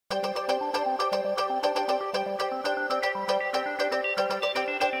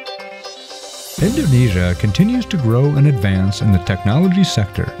Indonesia continues to grow and advance in the technology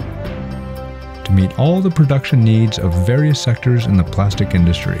sector to meet all the production needs of various sectors in the plastic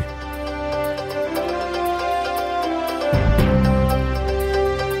industry.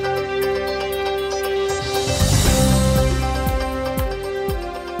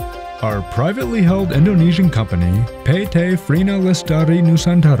 Our privately held Indonesian company, PT Frina Lestari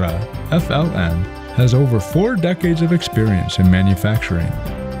Nusantara, FLN, has over 4 decades of experience in manufacturing.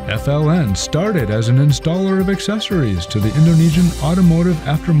 FLN started as an installer of accessories to the Indonesian automotive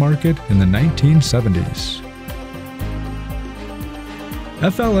aftermarket in the 1970s.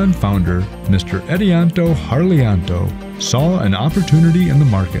 FLN founder, Mr. Edianto Harlianto, saw an opportunity in the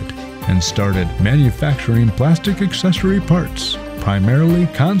market and started manufacturing plastic accessory parts, primarily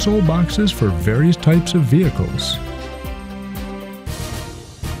console boxes for various types of vehicles.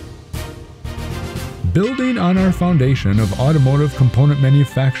 Building on our foundation of automotive component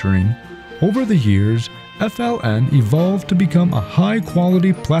manufacturing, over the years, FLN evolved to become a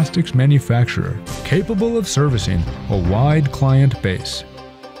high-quality plastics manufacturer capable of servicing a wide client base.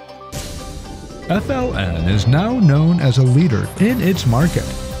 FLN is now known as a leader in its market.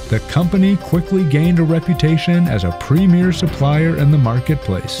 The company quickly gained a reputation as a premier supplier in the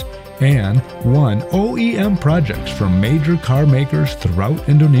marketplace and won OEM projects from major car makers throughout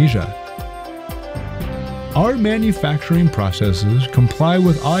Indonesia. Our manufacturing processes comply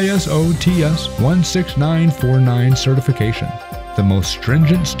with ISO TS 16949 certification, the most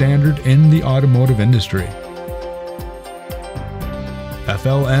stringent standard in the automotive industry.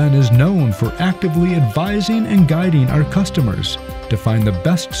 FLN is known for actively advising and guiding our customers to find the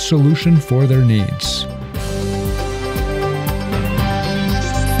best solution for their needs.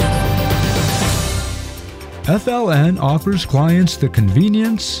 FLN offers clients the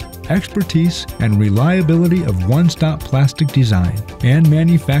convenience, expertise, and reliability of one-stop plastic design and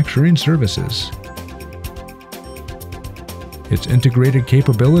manufacturing services. Its integrated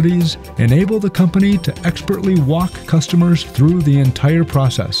capabilities enable the company to expertly walk customers through the entire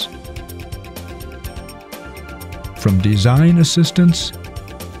process, from design assistance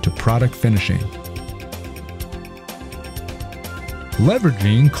to product finishing.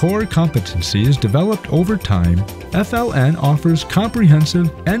 Leveraging core competencies developed over time, FLN offers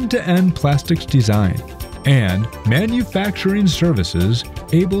comprehensive end-to-end plastics design and manufacturing services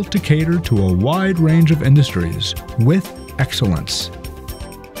able to cater to a wide range of industries with excellence.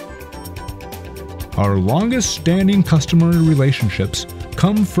 Our longest-standing customer relationships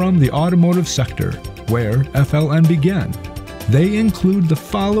come from the automotive sector, where FLN began. They include the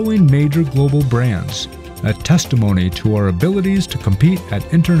following major global brands, a testimony to our abilities to compete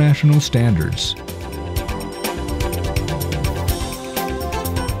at international standards.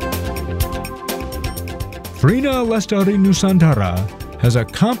 Frina Lestari Nusantara has a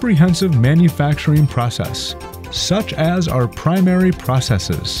comprehensive manufacturing process, such as our primary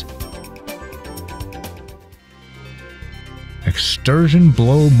processes: extrusion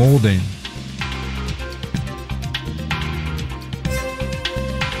blow molding,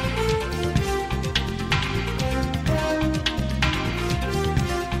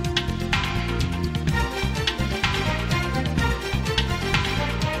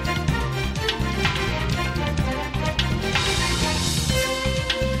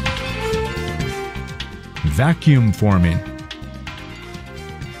 vacuum forming.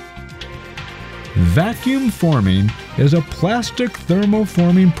 Vacuum forming is a plastic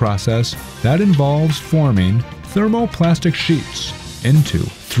thermoforming process that involves forming thermoplastic sheets into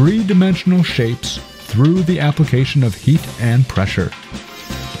 3-dimensional shapes through the application of heat and pressure.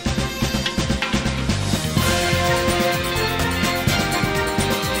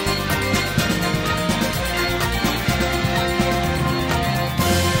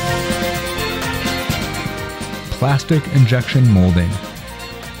 Plastic injection molding.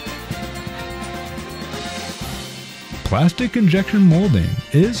 Plastic injection molding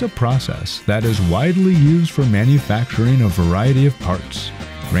is a process that is widely used for manufacturing a variety of parts,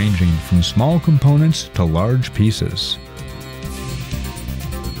 ranging from small components to large pieces.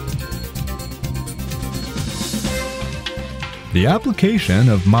 The application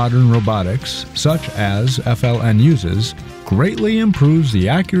of modern robotics, such as FLN uses, greatly improves the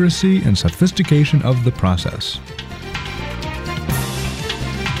accuracy and sophistication of the process.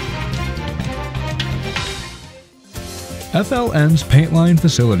 FLN's paint line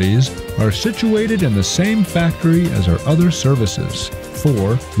facilities are situated in the same factory as our other services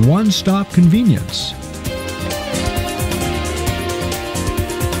for one-stop convenience.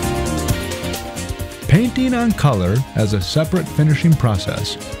 Painting on color as a separate finishing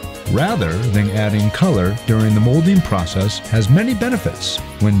process rather than adding color during the molding process has many benefits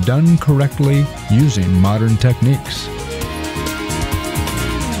when done correctly using modern techniques.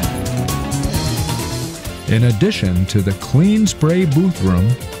 In addition to the clean spray booth room,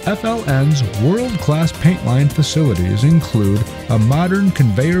 FLN's world-class paint line facilities include a modern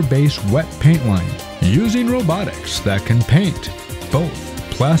conveyor-based wet paint line using robotics that can paint both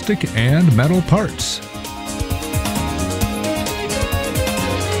plastic and metal parts.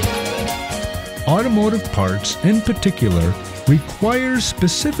 Automotive parts, in particular, require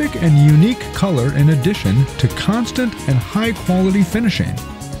specific and unique color in addition to constant and high-quality finishing,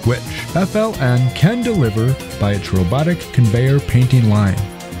 which FLN can deliver by its robotic conveyor painting line.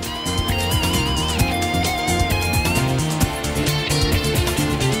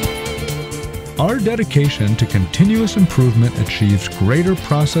 Our dedication to continuous improvement achieves greater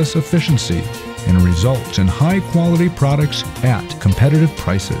process efficiency and results in high-quality products at competitive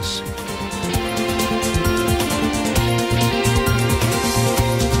prices.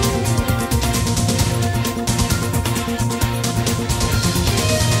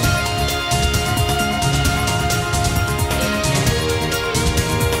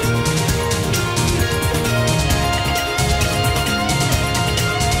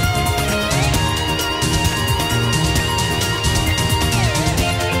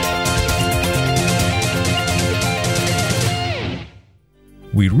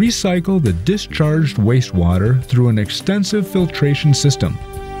 We recycle the discharged wastewater through an extensive filtration system.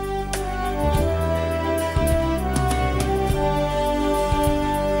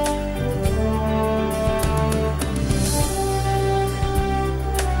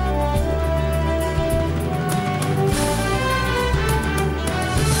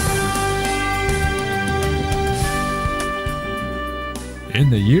 In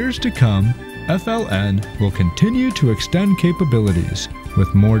the years to come, FLN will continue to extend capabilities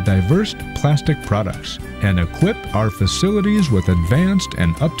with more diverse plastic products and equip our facilities with advanced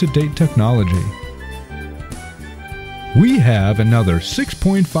and up-to-date technology. We have another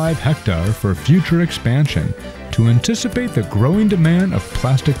 6.5 hectares for future expansion to anticipate the growing demand of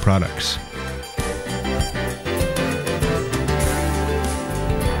plastic products.